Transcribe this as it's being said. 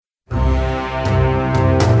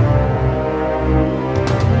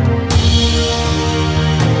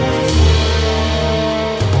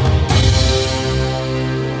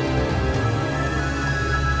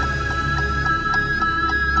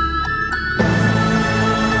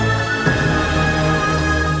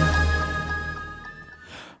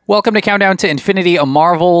Welcome to Countdown to Infinity, a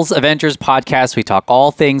Marvel's Avengers podcast. We talk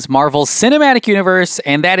all things Marvel's cinematic universe,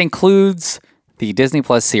 and that includes the Disney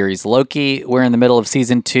Plus series Loki. We're in the middle of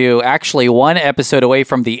season 2, actually one episode away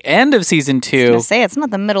from the end of season 2. I was gonna say, it's not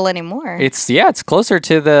the middle anymore. It's closer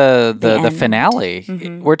to the finale.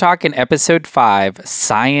 Mm-hmm. We're talking episode 5,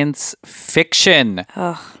 science fiction.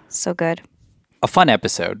 Oh, so good. A fun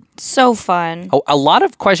episode. So fun. A lot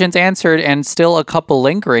of questions answered and still a couple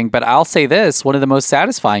lingering, but I'll say this, one of the most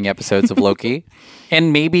satisfying episodes of Loki.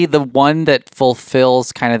 And maybe the one that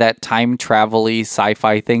fulfills kind of that time travel-y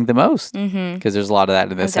sci-fi thing the most. Because there's a lot of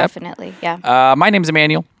that in this episode. Definitely, yeah. My name's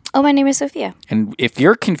Emmanuel. Oh, my name is Sophia. And if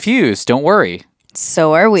you're confused, don't worry.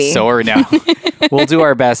 So are we. So are now. We'll do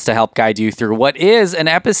our best to help guide you through what is an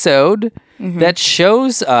episode that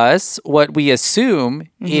shows us what we assume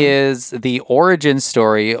is the origin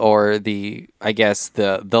story or the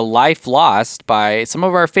life lost by some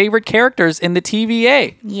of our favorite characters in the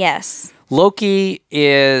TVA. Yes. Loki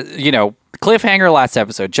is, cliffhanger last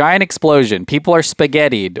episode, giant explosion, people are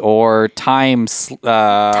spaghettied or time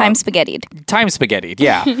spaghettied. Time spaghettied,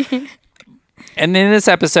 yeah. And in this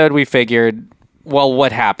episode, we figured, well,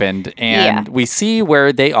 what happened? And we see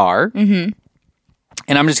where they are.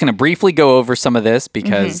 And I'm just going to briefly go over some of this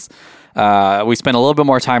because we spent a little bit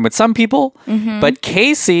more time with some people. But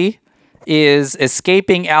Casey is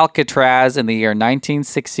escaping Alcatraz in the year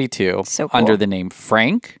 1962 under the name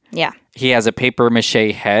Frank. Yeah. He has a paper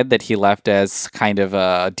mache head that he left as kind of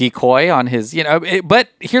a decoy on his, but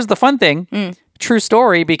here's the fun thing. True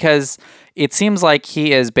story, because it seems like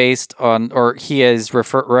he is based on, or he is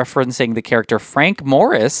referencing the character Frank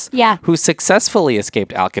Morris, who successfully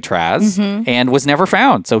escaped Alcatraz and was never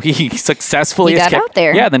found. So he successfully escaped out there.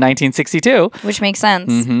 Yeah, the 1962. Which makes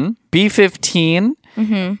sense. B-15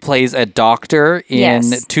 plays a doctor in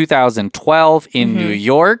 2012 in New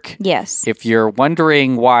York. Yes. If you're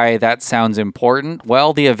wondering why that sounds important,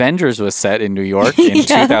 well, the Avengers was set in New York in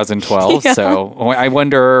 2012. So I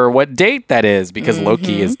wonder what date that is, because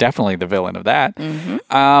Loki is definitely the villain of that.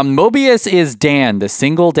 Mobius is Dan, the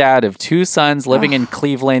single dad of 2 sons living in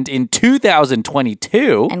Cleveland in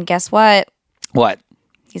 2022. And guess what? What?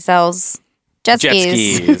 He sells jet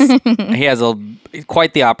skis. He has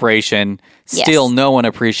quite the operation. Still, no one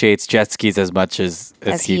appreciates jet skis as much as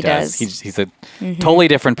he does. He's a totally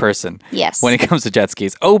different person when it comes to jet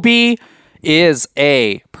skis. OB is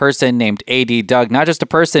a person named A.D. Doug. Not just a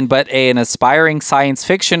person, but an aspiring science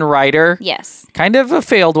fiction writer. Yes. Kind of a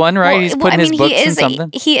failed one, right? He's putting his books in something.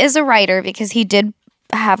 He is a writer because he does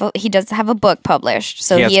have a book published,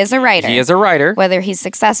 so he is a writer. He is a writer. Whether he's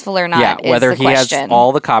successful or not, whether is the he question. has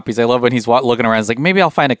all the copies. I love when he's looking around. He's like, maybe I'll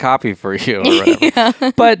find a copy for you or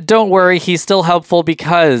whatever. But don't worry, he's still helpful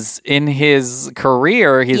because in his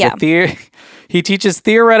career, he's he teaches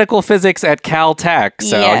theoretical physics at Caltech.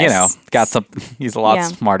 So, he's a lot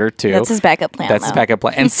smarter too. That's his backup plan. His backup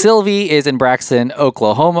plan. And Sylvie is in Braxton,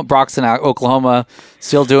 Oklahoma,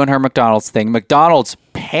 still doing her McDonald's thing. McDonald's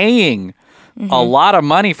paying a lot of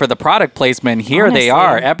money for the product placement. Here Honestly. They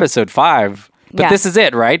are, episode 5. But this is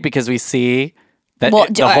it, right? Because we see that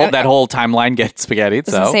that whole timeline gets spaghettied.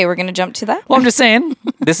 I was gonna say, we're going to jump to that? Well, I'm just saying,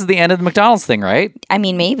 this is the end of the McDonald's thing, right? I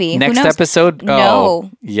mean, maybe. Next episode?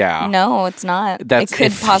 No. Yeah. No, it's not. It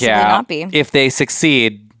could possibly not be. If they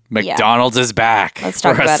succeed, McDonald's is back. Let's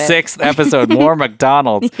talk about it. For a 6th episode, more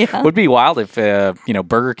McDonald's. Would be wild if,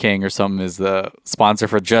 Burger King or something is the sponsor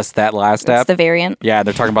for just that last That's the variant. Yeah,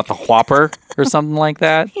 they're talking about the Whopper or something like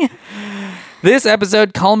that. Yeah. This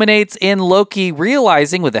episode culminates in Loki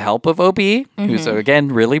realizing, with the help of OB, who's, again,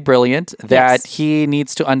 really brilliant, that he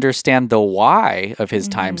needs to understand the why of his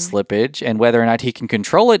time slippage and whether or not he can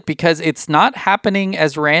control it, because it's not happening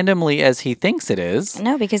as randomly as he thinks it is.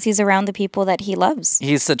 No, because he's around the people that he loves.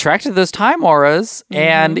 He's attracted to those time auras,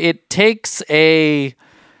 and it takes a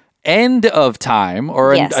end of time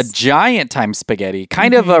or a giant time spaghetti,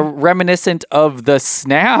 kind of a reminiscent of the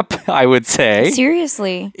snap, I would say.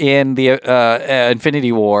 Seriously. In the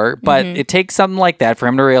Infinity War. But it takes something like that for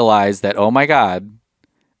him to realize that, oh my God,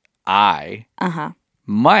 I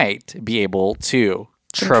might be able to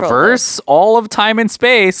traverse all of time and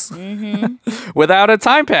space without a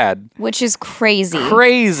time pad. Which is crazy.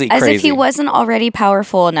 Crazy. As if he wasn't already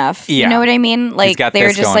powerful enough. Yeah. You know what I mean? Like, they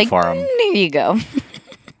were just like, there you go.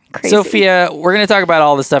 Crazy. Sophia, we're going to talk about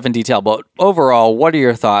all this stuff in detail, but overall, what are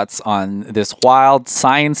your thoughts on this wild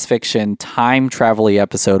science fiction time travel-y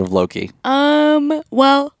episode of Loki?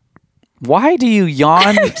 Well, why do you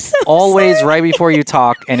yawn always right before you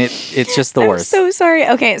talk, and it's just the worst? I'm so sorry.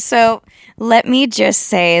 Okay, so let me just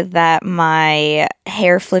say that my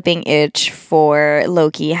hair flipping itch for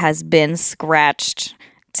Loki has been scratched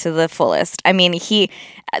to the fullest. I mean,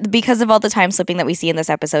 because of all the time slipping that we see in this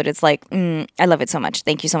episode, it's like, I love it so much.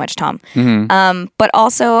 Thank you so much, Tom. But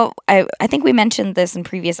also, I think we mentioned this in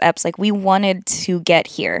previous eps, like we wanted to get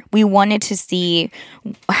here. We wanted to see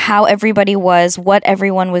how everybody was, what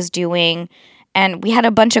everyone was doing. And we had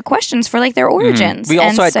a bunch of questions for like their origins. We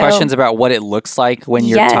also had questions about what it looks like when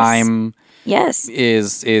your time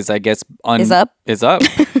is I guess is up.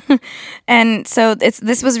 And so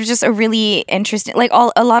this was just a really interesting, like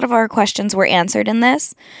a lot of our questions were answered in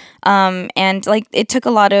this. And like it took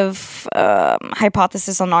a lot of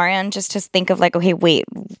hypothesis on our end just to think of like, okay, wait,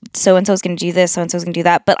 so and so is going to do this, so and so is going to do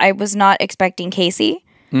that. But I was not expecting Casey.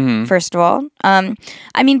 First of all,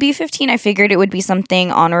 I mean, B15, I figured it would be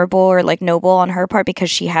something honorable or like noble on her part because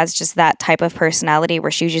she has just that type of personality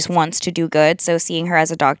where she just wants to do good. So seeing her as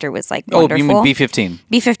a doctor was like wonderful. Oh, you mean B15?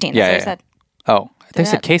 B15. Yeah, that's what I said. Oh, I think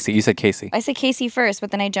I said Casey. You said Casey. I said Casey first,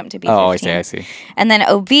 but then I jumped to B15. Oh, I see. And then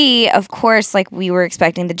OB, of course, like we were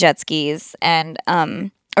expecting the jet skis and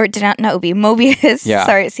or did not OB, Mobius. Yeah.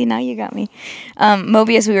 Sorry, see now you got me.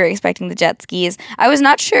 Mobius, we were expecting the jet skis. I was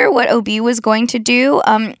not sure what OB was going to do.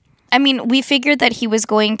 I mean, we figured that he was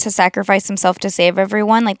going to sacrifice himself to save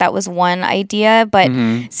everyone. Like that was one idea, but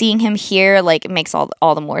seeing him here, like it makes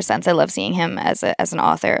all the more sense. I love seeing him as an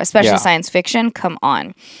author, especially science fiction. Come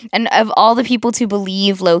on, and of all the people to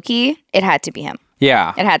believe Loki, it had to be him.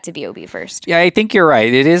 Yeah, it had to be OB first. Yeah, I think you're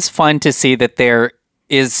right. It is fun to see that there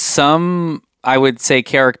is some, I would say,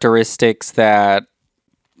 characteristics that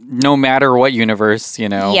no matter what universe, they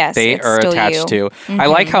are attached to. I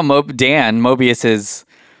like how Mobius's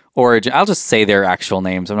origin. I'll just say their actual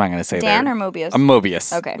names. I'm not going to say Dan or Mobius?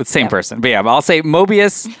 Mobius. Okay. The same person. But yeah, I'll say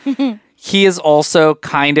Mobius. He is also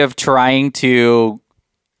kind of trying to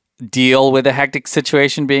deal with a hectic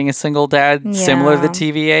situation being a single dad, similar to the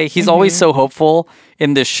TVA. He's always so hopeful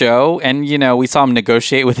in this show. And, we saw him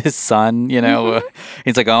negotiate with his son,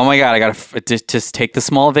 he's like, oh my God, I got to just take the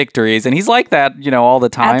small victories. And he's like that, all the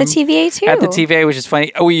time. At the TVA too. At the TVA, which is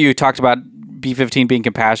funny. Oh, you talked about B15 being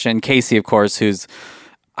compassion. Casey, of course, who's,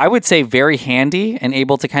 I would say, very handy and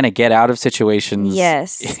able to kind of get out of situations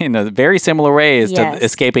in a very similar way as to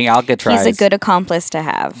escaping Alcatraz. He's a good accomplice to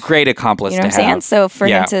have. Great accomplice to have. You know what I'm saying? So for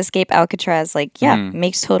him to escape Alcatraz,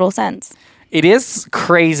 makes total sense. It is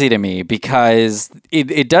crazy to me because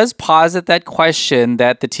it does posit that question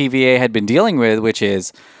that the TVA had been dealing with, which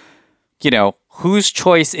is, whose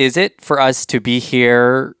choice is it for us to be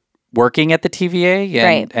here working at the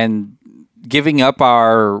TVA and giving up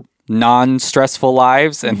our non-stressful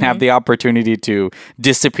lives and have the opportunity to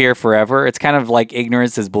disappear forever. It's kind of like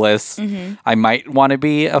ignorance is bliss. I might want to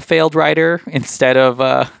be a failed writer instead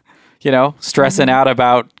of stressing out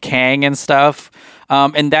about Kang and stuff.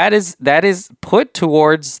 And that is put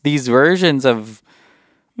towards these versions of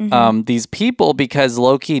these people because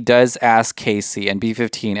Loki does ask Casey and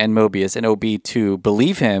B15 and Mobius and OB to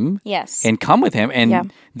believe him and come with him,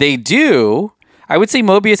 and they do. I would say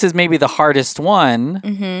Mobius is maybe the hardest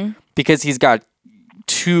one because he's got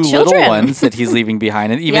two little ones that he's leaving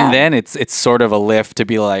behind. And even then, it's sort of a lift to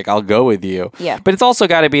be like, I'll go with you. Yeah. But it's also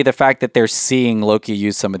got to be the fact that they're seeing Loki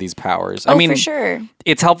use some of these powers. I mean, for sure.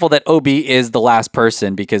 It's helpful that OB is the last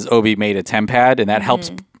person because OB made a tempad, and that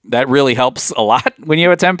helps. That really helps a lot when you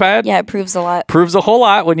have a tempad. Yeah, it proves a lot. Proves a whole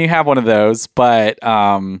lot when you have one of those. But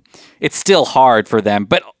it's still hard for them.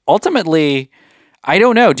 But ultimately, I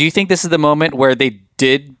don't know. Do you think this is the moment where they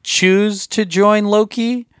did choose to join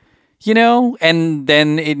Loki? And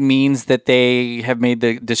then it means that they have made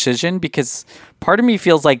the decision? Because part of me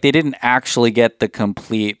feels like they didn't actually get the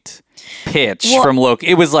complete pitch from Loki.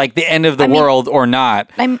 It was like the end of the world or not.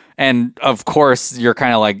 And of course, you're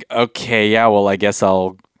kind of like, okay, yeah, well, I guess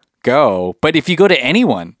I'll go. But if you go to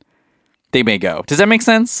anyone, they may go. Does that make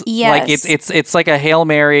sense? Yes. Like it's like a Hail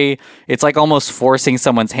Mary. It's like almost forcing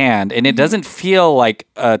someone's hand. And it doesn't feel like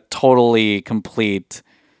a totally complete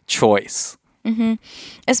choice.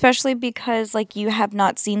 Especially because you have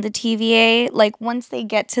not seen the TVA. Once they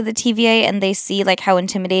get to the TVA and they see how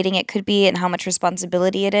intimidating it could be and how much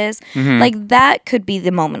responsibility it is, that could be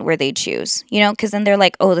the moment where they choose, because then they're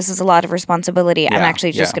like, oh, this is a lot of responsibility. I'm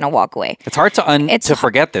actually just going to walk away. It's hard to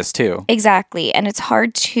forget this too. Exactly. And it's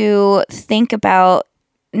hard to think about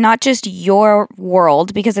not just your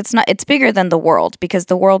world, because it's bigger than the world, because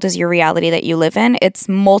the world is your reality that you live in. It's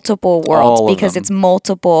multiple worlds because it's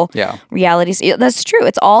multiple realities. That's true.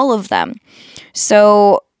 It's all of them.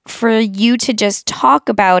 So for you to just talk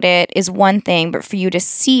about it is one thing, but for you to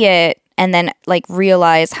see it and then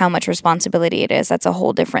realize how much responsibility it is, that's a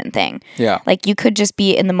whole different thing. Yeah. You could just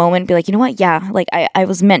be in the moment and be like, you know what? Yeah. I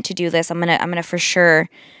was meant to do this. I'm gonna for sure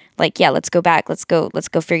like, yeah, let's go back, let's go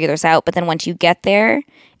figure this out. But then once you get there,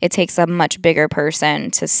 it takes a much bigger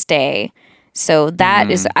person to stay. So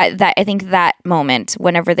that is that I think that moment,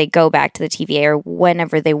 whenever they go back to the TVA, or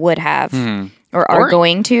whenever they would have or are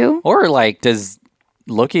going to, or like, does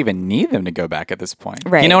Loki even need them to go back at this point?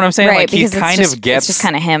 Right. You know what I'm saying? Right, like he because kind of gets, it's just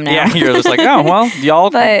kind of him now. Yeah, you're just like, oh well, y'all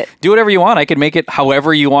do whatever you want. I could make it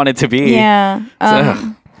however you want it to be. Yeah.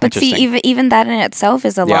 But see, even that in itself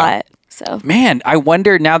is a lot. So man, I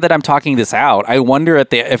wonder, now that I'm talking this out, I wonder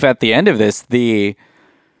if at the end of this the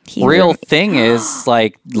real thing is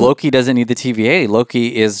like Loki doesn't need the TVA.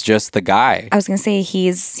 Loki is just the guy. I was gonna say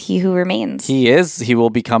he's he who remains. He will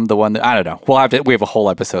become the one that, I don't know. We have a whole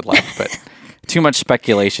episode left, but too much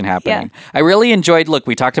speculation happening. Yeah. I really enjoyed,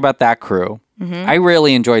 we talked about that crew. I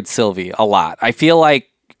really enjoyed Sylvie a lot. I feel like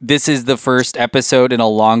this is the first episode in a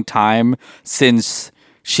long time since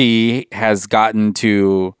she has gotten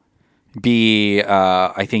to be,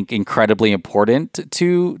 I think, incredibly important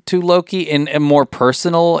to Loki in a more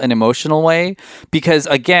personal and emotional way. Because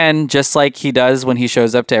again, just like he does when he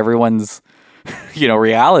shows up to everyone's,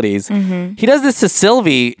 realities, he does this to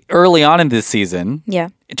Sylvie early on in this season. Yeah,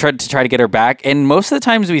 to try to get her back. And most of the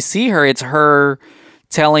times we see her, it's her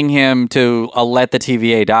telling him to let the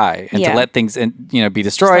TVA die and to let things be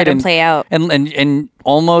destroyed and play out, and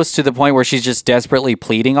almost to the point where she's just desperately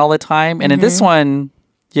pleading all the time. And in this one,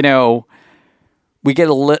 we get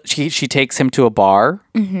she takes him to a bar.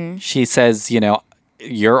 She says,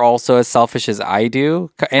 you're also as selfish as I do.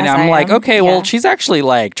 And I'm like, okay, well, she's actually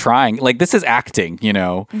like trying. Like, this is acting,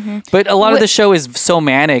 But a lot of the show is so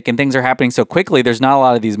manic and things are happening so quickly. There's not a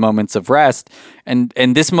lot of these moments of rest. And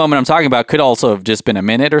this moment I'm talking about could also have just been a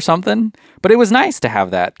minute or something. But it was nice to have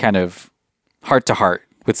that kind of heart to heart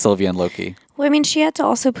with Sylvia and Loki. Well, I mean, she had to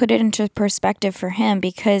also put it into perspective for him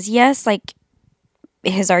because, yes, like,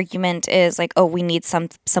 his argument is like, oh, we need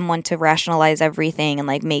someone to rationalize everything and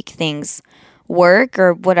like make things work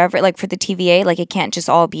or whatever, like for the TVA, like it can't just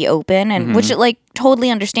all be open, and which like totally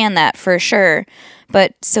understand that for sure.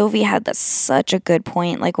 But Sylvie had such a good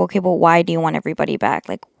point, like, okay, well, why do you want everybody back?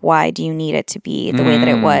 Like, why do you need it to be the way that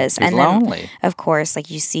it was? And lonely. Then of course, like,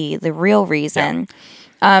 you see the real reason.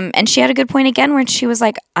 And she had a good point again where she was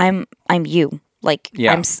like, I'm you. Like,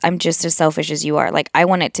 I'm just as selfish as you are. Like, I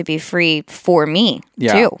want it to be free for me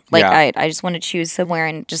too. Like, I just want to choose somewhere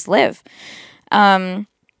and just live.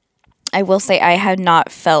 I will say I had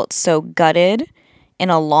not felt so gutted in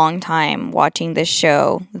a long time watching this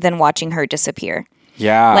show than watching her disappear.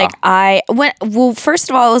 Yeah. Like first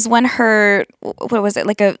of all, it was when her, what was it?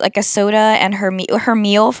 Like a soda and her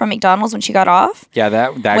meal from McDonald's when she got off. Yeah.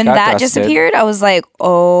 That when got that dusted. disappeared, I was like,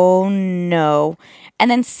 oh no. And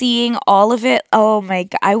then seeing all of it, oh my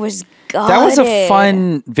God, I was gutted. That was a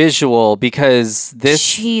fun visual because this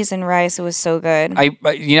cheese and rice, it was so good.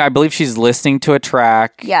 I believe she's listening to a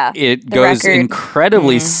track. Yeah, it goes record.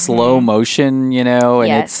 Incredibly slow motion, and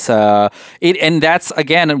it's and that's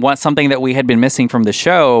again something that we had been missing from the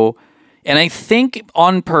show. And I think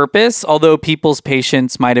on purpose, although people's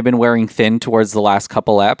patience might have been wearing thin towards the last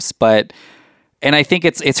couple eps, and I think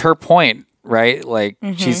it's her point. Right? Like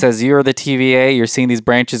she says, you're the TVA, you're seeing these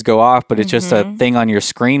branches go off, but it's just a thing on your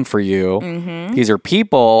screen for you. These are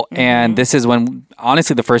people. And this is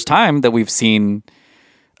honestly, the first time that we've seen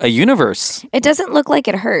a universe. It doesn't look like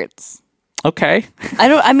it hurts. Okay.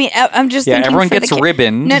 I'm just thinking everyone gets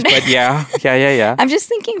ribboned, but yeah. I'm just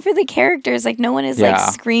thinking for the characters, like no one is like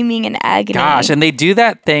screaming in agony. Gosh, and they do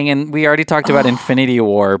that thing, and we already talked about Infinity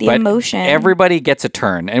War, but emotion. Everybody gets a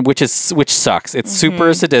turn, and which sucks. It's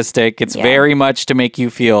super sadistic. It's very much to make you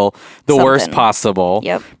feel the worst possible.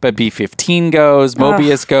 Yep. But B-15 goes,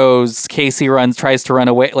 Mobius goes, Casey tries to run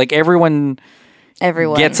away. Like everyone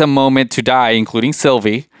gets a moment to die, including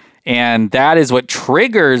Sylvie. And that is what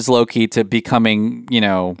triggers Loki to becoming,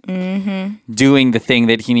 doing the thing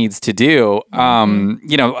that he needs to do.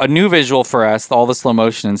 A new visual for us, all the slow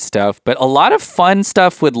motion and stuff, but a lot of fun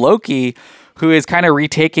stuff with Loki, who is kind of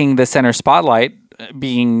retaking the center spotlight,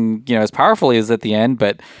 being, as powerful as at the end,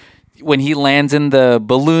 but when he lands in the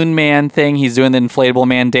balloon man thing, he's doing the inflatable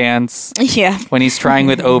man dance. Yeah. When he's trying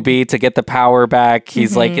with Obi to get the power back,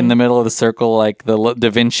 he's like in the middle of the circle, like the Da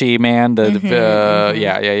Vinci man.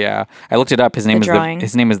 Yeah. I looked it up. His name is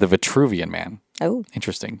the Vitruvian Man. Oh,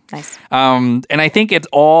 interesting. Nice. And I think it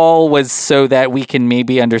all was so that we can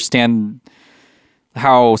maybe understand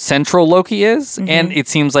how central Loki is, and it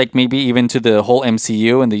seems like maybe even to the whole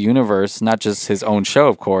MCU and the universe, not just his own show,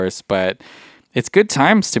 of course, but It's good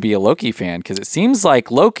times to be a Loki fan because it seems like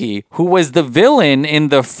Loki, who was the villain in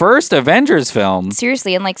the first Avengers film,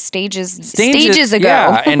 seriously, in like stages ago,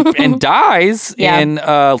 yeah, and dies in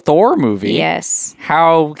a Thor movie. Yes,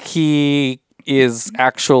 how he is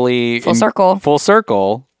actually full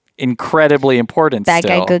circle, incredibly important. Bad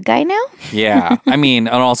still. guy, good guy now. Yeah, I mean,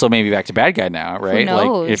 and also maybe back to bad guy now, right? Who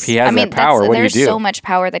knows? Like if he has that power, what do you do? There's so much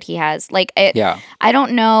power that he has. Like, I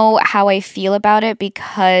don't know how I feel about it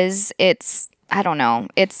because I don't know.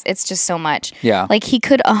 It's just so much. Yeah. Like he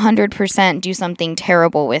could 100% do something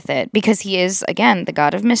terrible with it because he is, again, the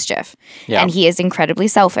god of mischief. Yeah. And he is incredibly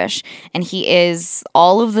selfish. And he is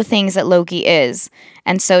all of the things that Loki is.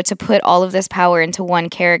 And so to put all of this power into one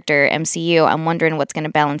character, MCU, I'm wondering what's going to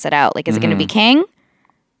balance it out. Like, is it going to be Kang?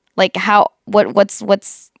 Like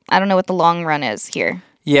what's I don't know what the long run is here.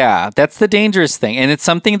 Yeah, that's the dangerous thing. And it's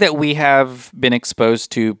something that we have been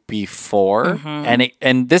exposed to before.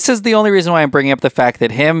 And this is the only reason why I'm bringing up the fact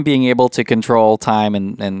that him being able to control time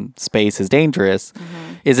and space is dangerous.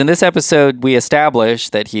 Is in this episode, we establish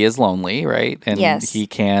that he is lonely, right? And he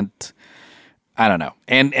can't, I don't know.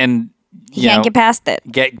 And he can't get past it.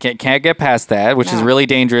 Can't get past that, which is really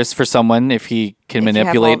dangerous for someone if he can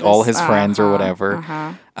manipulate all his friends or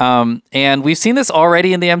whatever. And we've seen this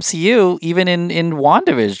already in the MCU, even in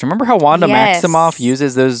WandaVision. Remember how Wanda Maximoff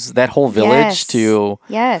uses that whole village to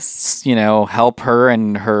help her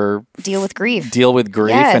and her deal with grief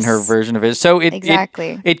and her version of it. So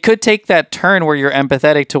it could take that turn where you're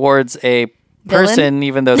empathetic towards a person,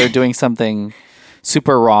 even though they're doing something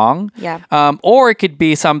super wrong. Yeah. Or it could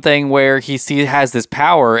be something where he has this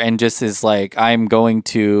power and just is like, I'm going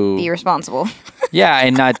to be responsible.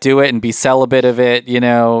 and not do it and be celibate of it, kind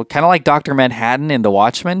of like Dr. Manhattan in The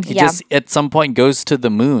Watchmen. He just at some point goes to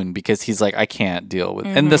the moon because he's like, I can't deal with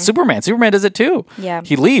and the Superman does it too. Yeah.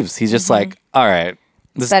 He leaves. He's just like, all right.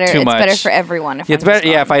 This is too much. It's better for everyone. It's better,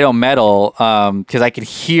 if I don't meddle, because I could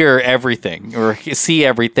hear everything or see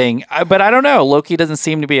everything. But I don't know. Loki doesn't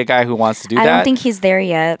seem to be a guy who wants to do that. I don't think he's there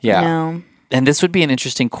yet. Yeah. No. And this would be an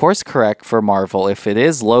interesting course correct for Marvel if it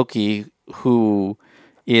is Loki who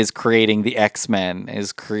is creating the X-Men,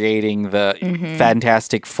 is creating the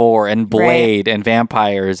Fantastic Four and Blade and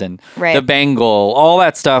vampires and the Bengal, all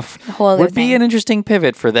that stuff would be an interesting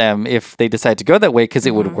pivot for them if they decide to go that way because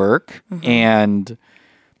it would work and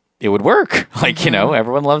it would work. Like,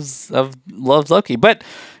 everyone loves Loki. But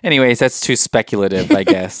anyways, that's too speculative, I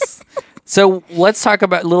guess. So let's talk a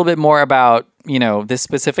little bit more about, this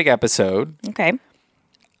specific episode. Okay.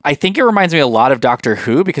 I think it reminds me a lot of Doctor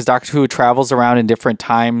Who because Doctor Who travels around in different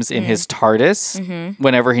times in his TARDIS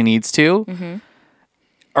whenever he needs to.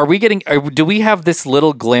 Do we have this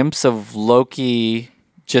little glimpse of Loki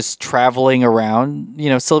just traveling around?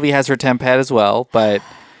 Sylvie has her temp pad as well, but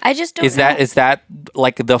I just don't know. Is that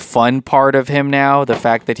like the fun part of him now? The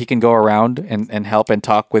fact that he can go around and help and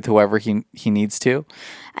talk with whoever he needs to?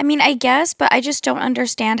 I mean, I guess, but I just don't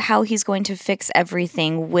understand how he's going to fix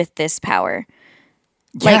everything with this power.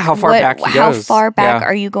 Yeah, how far back he goes. How far back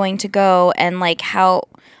are you going to go? And like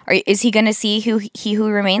is he going to see who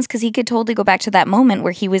remains? Because he could totally go back to that moment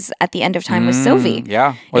where he was at the end of time with Sylvie.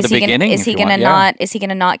 Yeah, or the beginning. Is he going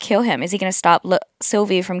to not kill him? Is he going to stop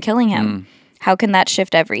Sylvie from killing him? How can that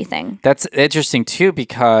shift everything? That's interesting too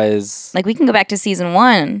because like we can go back to season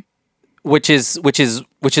 1, which is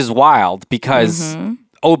wild because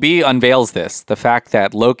OB unveils the fact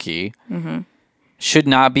that Loki. Should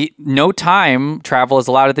not be, no time travel is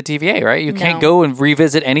allowed at the TVA, right? You can't go and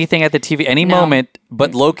revisit anything at the TV any moment,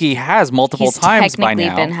 but Loki has multiple times by now. He's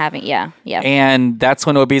technically been having, yeah. And that's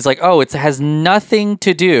when OB's like, oh, it has nothing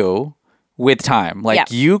to do with time.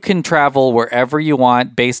 Like you can travel wherever you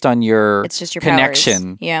want based on your, it's just your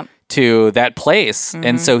connection to that place.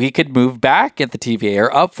 And so he could move back at the TVA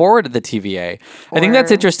or up forward at the TVA. I think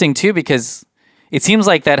that's interesting too because it seems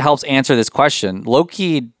like that helps answer this question.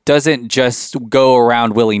 Loki doesn't just go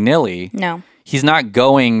around willy-nilly. No. He's not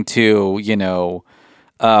going to,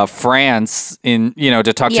 France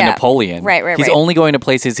to talk to Napoleon. Right. He's only going to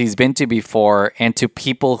places he's been to before and to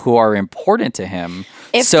people who are important to him.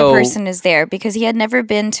 If the person is there, because he had never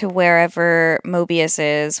been to wherever Mobius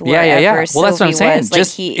is, wherever Well, that's what I'm saying.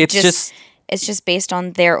 Was. It's just based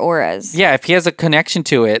on their auras. Yeah, if he has a connection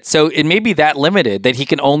to it. So it may be that limited that he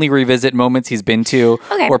can only revisit moments he's been to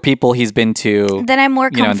or people he's been to. Then I'm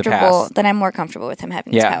more comfortable. Then I'm more comfortable with him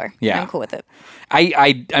having this power. Yeah. I'm cool with it.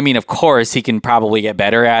 I mean, of course, he can probably get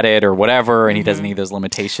better at it or whatever, and he doesn't need those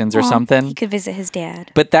limitations or something. He could visit his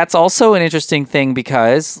dad. But that's also an interesting thing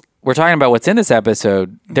because we're talking about what's in this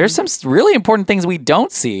episode. There's some really important things we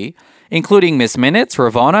don't see, including Miss Minutes,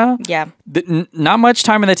 Ravonna. Yeah. Not much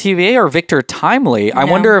time in the TVA or Victor Timely. No. I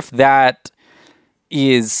wonder if that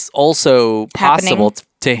is also possible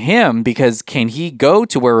to him, because can he go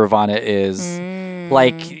to where Ravonna is?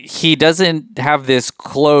 Like, he doesn't have this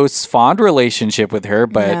close, fond relationship with her,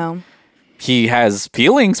 but he has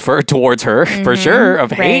feelings towards her for sure,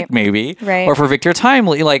 of hate maybe, or for Victor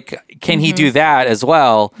Timely. Like, can he do that as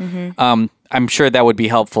well? I'm sure that would be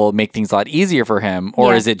helpful, make things a lot easier for him.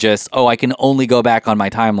 Or is it just, I can only go back on my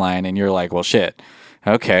timeline, and you're like, well, shit.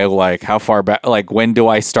 Okay, like, how far back? Like, when do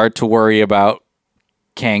I start to worry about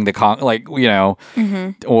Kang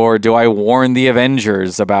or do I warn the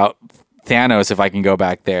Avengers about Thanos if I can go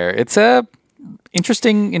back there? It's a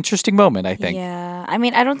interesting moment, I think. Yeah. I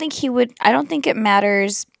mean, I don't think it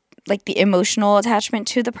matters, like, the emotional attachment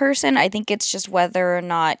to the person. I think it's just whether or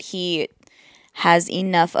not he has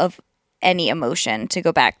enough of any emotion to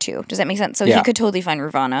go back to. Does that make sense? So he could totally find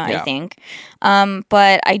Ravonna, I think.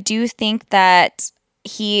 But I do think that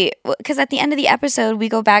because at the end of the episode, we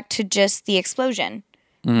go back to just the explosion,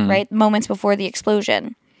 right? Moments before the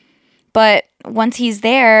explosion. But once he's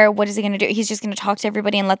there, what is he going to do? He's just going to talk to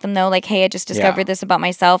everybody and let them know, like, hey, I just discovered this about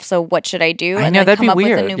myself, so what should I do? I know, that'd be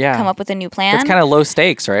weird. Come up with a new plan. That's kind of low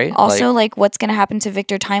stakes, right? Also, like what's going to happen to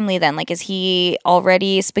Victor Timely then? Like, is he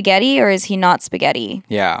already spaghetti or is he not spaghetti?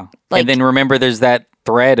 Yeah. And then remember, there's that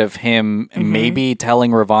thread of him maybe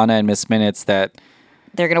telling Ravonna and Miss Minutes that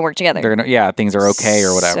they're going to work together. Things are okay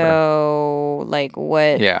or whatever. So, like,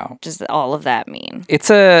 what does all of that mean? It's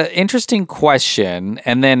a interesting question.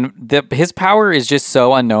 And then his power is just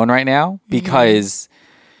so unknown right now, because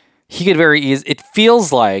he could it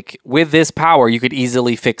feels like with this power, you could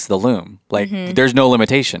easily fix the loom. Like, there's no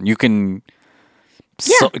limitation. You can...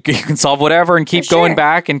 you can solve whatever and keep going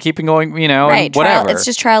back and keeping going, and whatever. It's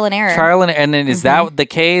just trial and error. And then is that the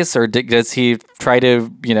case, or does he try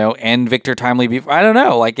to, end Victor Timely before? I don't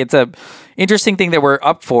know. Like, it's a interesting thing that we're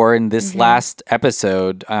up for in this last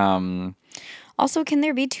episode. Also, can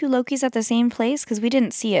there be two Lokis at the same place? Because we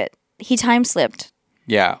didn't see it. He time slipped.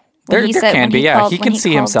 Yeah. There can be, he can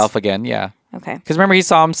see himself again, Okay. Because remember, he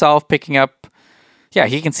saw himself picking up. Yeah,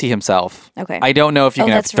 he can see himself. Okay. I don't know if you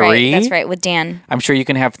can have three. That's right, with Dan. I'm sure you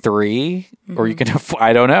can have three, or you can have...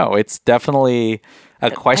 I don't know. It's definitely a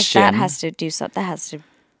question. That has to do something. That has to...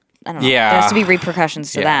 I don't know. Yeah. There has to be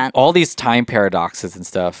repercussions to that. All these time paradoxes and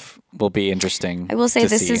stuff will be interesting. I will say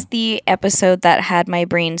this is the episode that had my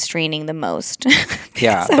brain straining the most.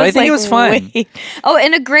 Yeah, but I think it was fun. Wait. Oh,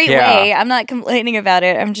 in a great way. I'm not complaining about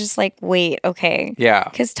it. I'm just like, wait, okay. Yeah.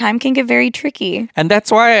 Because time can get very tricky. And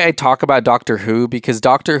that's why I talk about Doctor Who, because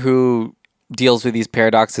Doctor Who deals with these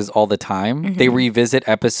paradoxes all the time. They revisit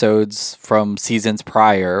episodes from seasons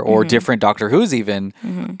prior, or different Doctor Who's even,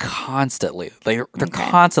 constantly. They're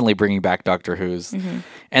constantly bringing back Doctor Who's.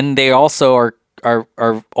 And they also are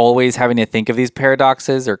always having to think of these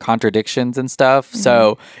paradoxes or contradictions and stuff.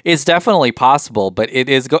 So it's definitely possible, but it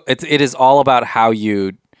is all about how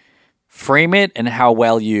you frame it and how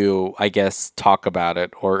well you, I guess, talk about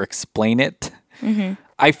it or explain it.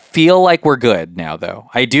 I feel like we're good now, though.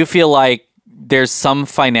 I do feel like there's some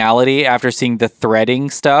finality after seeing the threading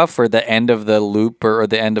stuff, or the end of the loop, or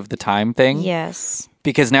the end of the time thing. Yes.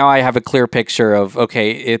 Because now I have a clear picture of,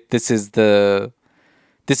 okay, this is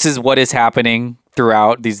what is happening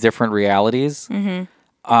throughout these different realities. But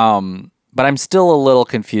I'm still a little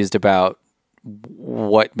confused about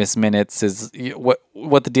what Miss Minutes is,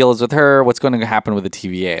 what the deal is with her, what's going to happen with the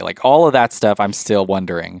TVA. Like, all of that stuff, I'm still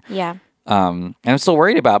wondering. Yeah. And I'm still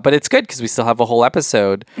worried about, but it's good because we still have a whole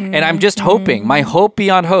episode. And I'm just hoping, my hope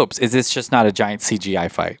beyond hopes is it's just not a giant CGI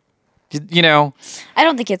fight. I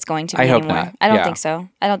don't think it's going to be I hope anymore. not. I don't think so.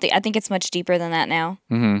 I think it's much deeper than that now,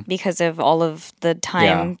 because of all of the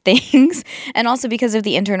time things, and also because of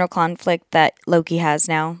the internal conflict that Loki has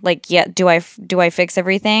now. Like, do I fix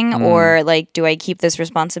everything, or like, do I keep this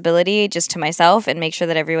responsibility just to myself and make sure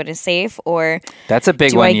that everyone is safe, or that's a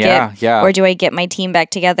big one. Or do I get my team back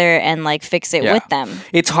together and like fix it with them?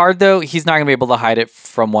 It's hard though. He's not gonna be able to hide it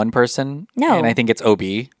from one person. No, and I think it's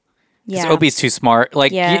Obi. Yeah. Obi's too smart.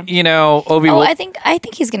 Like, Obi will... I think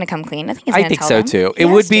he's going to come clean. I think so, too. It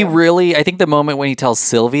would be really... I think the moment when he tells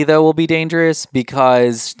Sylvie, though, will be dangerous,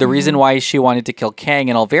 because the reason why she wanted to kill Kang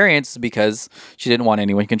in all variants is because she didn't want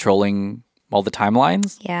anyone controlling all the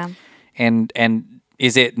timelines. Yeah. And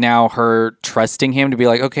is it now her trusting him to be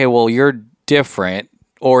like, okay, well, you're different?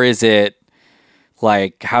 Or is it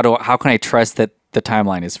like, how can I trust that the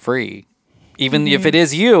timeline is free? Even if it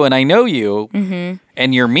is you and I know you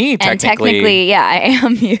and you're me, technically. And technically, yeah, I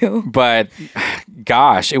am you. But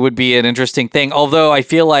gosh, it would be an interesting thing. Although I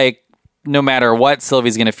feel like no matter what,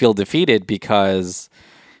 Sylvie's going to feel defeated because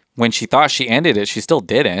when she thought she ended it, she still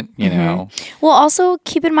didn't, you know. Well, also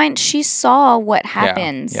keep in mind she saw what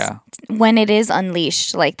happens when it is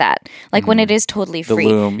unleashed like that. Like when it is totally free.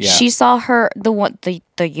 Loom, She saw the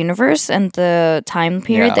universe and the time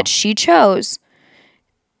period that she chose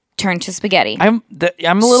turn to spaghetti. I'm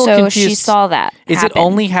a little confused. So she saw that. Is it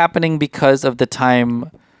only happening because of the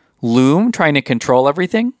time loom trying to control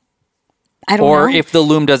everything? I don't know. Or if the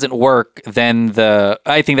loom doesn't work, then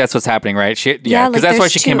I think that's what's happening, right? Because that's why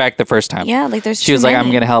she came back the first time. Yeah, like there's She was like, I'm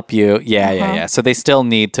going to help you. Yeah. So they still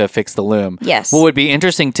need to fix the loom. Yes. What would be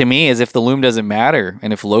interesting to me is if the loom doesn't matter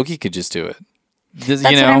and if Loki could just do it. That's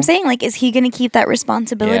what I'm saying. Like, is he going to keep that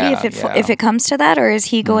responsibility if it comes to that, or is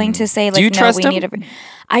he going to say like, do you trust him? need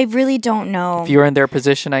I really don't know. If you were in their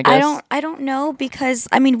position, I guess. I don't know because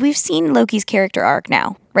I mean we've seen Loki's character arc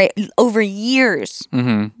now, right? Over years.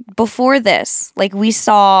 Before this, like we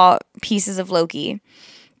saw pieces of Loki,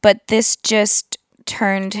 but this just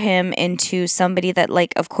turned him into somebody that,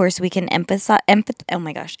 like, of course we can empathize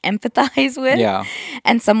with. Yeah.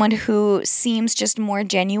 And someone who seems just more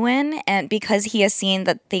genuine, and because he has seen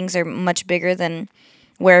that things are much bigger than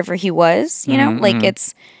wherever he was, you know, like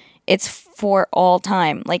it's for all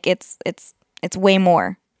time. Like it's way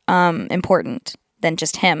more important than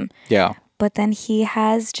just him. Yeah. But then he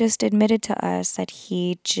has just admitted to us that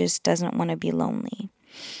he just doesn't want to be lonely.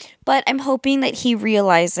 But I'm hoping that he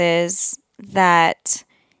realizes that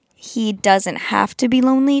he doesn't have to be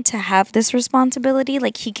lonely to have this responsibility.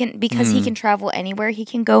 Like he can, because he can travel anywhere, he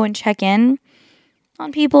can go and check in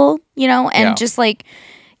on people, you know, and just like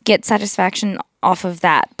get satisfaction off of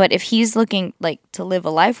that. But if he's looking like to live a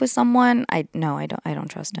life with someone, I don't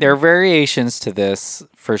trust him. There are variations to this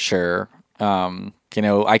for sure. You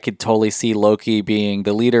know, I could totally see Loki being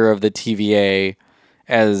the leader of the TVA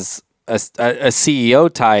as a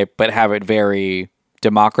CEO type, but have it very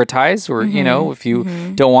democratized, or you know, if you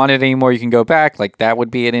don't want it anymore, you can go back. Like that would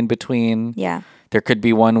be an in between. Yeah. There could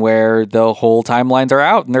be one where the whole timelines are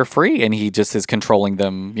out and they're free, and he just is controlling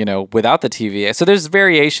them, you know, without the TVA. So there's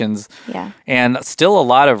variations. Yeah. And still a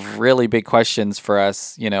lot of really big questions for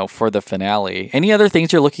us, you know, for the finale. Any other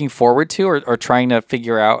things you're looking forward to, or trying to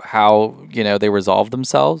figure out how, you know, they resolve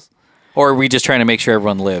themselves? Or are we just trying to make sure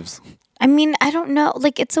everyone lives? I mean, I don't know.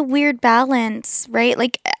 Like, it's a weird balance, right?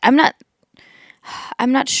 Like, I'm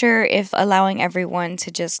not sure if allowing everyone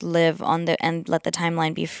to just live on and let the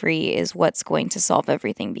timeline be free is what's going to solve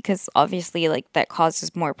everything, because obviously like that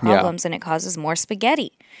causes more problems and it causes more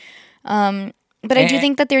spaghetti. But I do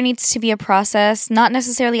think that there needs to be a process, not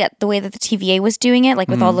necessarily at the way that the TVA was doing it, like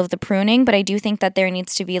with all of the pruning, but I do think that there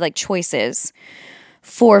needs to be like choices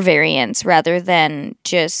for variants rather than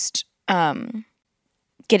just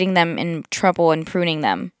getting them in trouble and pruning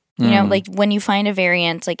them. You know, like when you find a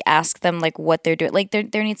variant, like ask them like what they're doing. Like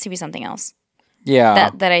there needs to be something else.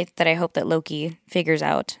 Yeah. That I hope that Loki figures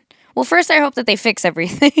out. Well, first I hope that they fix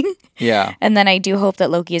everything. Yeah. And then I do hope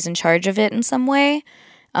that Loki is in charge of it in some way.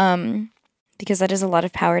 Because that is a lot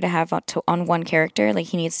of power to have on one character. Like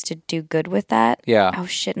he needs to do good with that. Yeah. Oh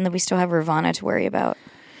shit! And then we still have Ravonna to worry about.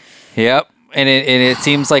 Yep. And it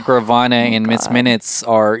seems like Ravonna and Miss Minutes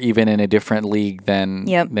are even in a different league than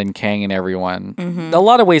Kang and everyone. A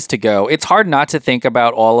lot of ways to go. It's hard not to think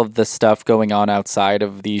about all of the stuff going on outside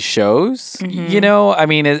of these shows. You know, I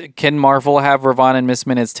mean, can Marvel have Ravonna and Miss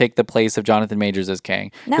Minutes take the place of Jonathan Majors as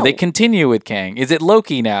Kang? No. Do they continue with Kang? Is it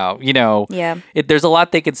Loki now? You know, there's a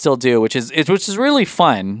lot they could still do, which is really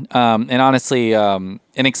fun. And honestly, an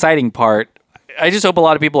exciting part. I just hope a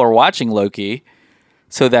lot of people are watching Loki,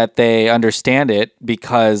 so that they understand it,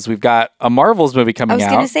 because we've got a Marvels movie coming out. I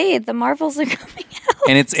was going to say, the Marvels are coming out.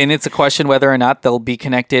 And it's a question whether or not they'll be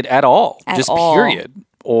connected at all. Period.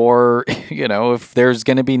 Or, you know, if there's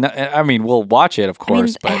going to be... I mean, we'll watch it, of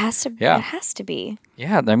course. But it has to, it has to be.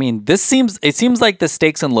 Yeah, I mean, it seems like the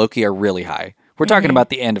stakes in Loki are really high. We're talking about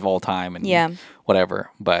the end of all time and whatever.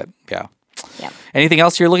 But, yeah. Anything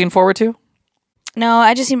else you're looking forward to? No,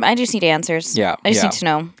 I just need answers. Yeah. I just need to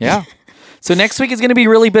know. Yeah. So next week is going to be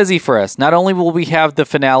really busy for us. Not only will we have the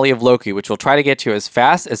finale of Loki, which we'll try to get to as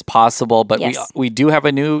fast as possible, but we do have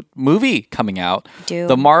a new movie coming out.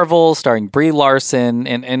 The Marvel, starring Brie Larson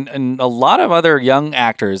and a lot of other young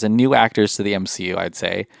actors and new actors to the MCU, I'd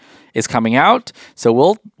say, is coming out.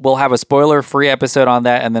 So we'll have a spoiler-free episode on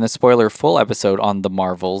that, and then a spoiler-full episode on the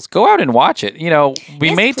Marvels. Go out and watch it. You know,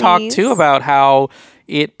 we may talk too about how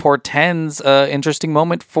it portends an interesting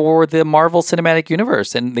moment for the Marvel Cinematic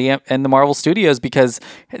Universe and the Marvel Studios because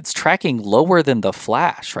it's tracking lower than The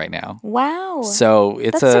Flash right now. Wow. So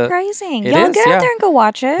that's surprising. Y'all is, get out there and go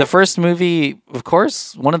watch it. The first movie, of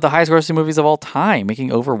course, one of the highest grossing movies of all time,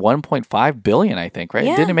 making over $1.5 billion, I think, right?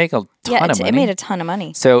 Yeah. Didn't it make a ton of money? It made a ton of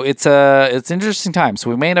money. So it's an interesting time. So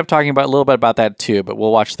we may end up talking about a little bit about that too, but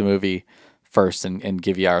we'll watch the movie first and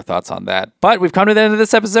give you our thoughts on that. But we've come to the end of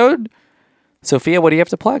this episode. Sophia, what do you have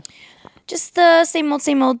to plug? Just the same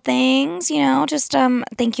old things, just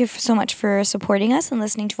thank you so much for supporting us and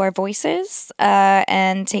listening to our voices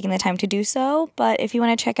and taking the time to do so. But if you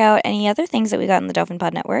want to check out any other things that we got in the Dolphin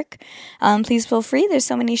Pod Network, please feel free. There's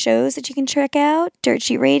so many shows that you can check out. Dirt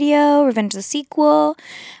Sheet Radio, Revenge of the Sequel.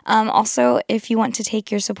 Also, if you want to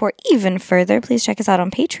take your support even further, please check us out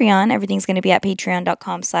on Patreon. Everything's going to be at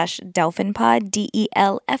patreon.com/DelphinPod,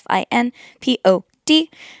 DelfinPod.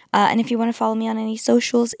 And if you want to follow me on any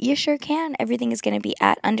socials, you sure can. Everything is going to be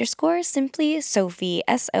at _Simply Sophie,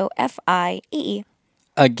 SOFIEE.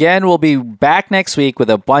 Again, we'll be back next week with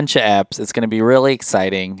a bunch of eps. It's going to be really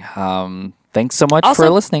exciting. Thanks so much for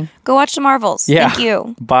listening. Go watch the Marvels. Yeah. Thank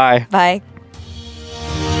you. Bye. Bye.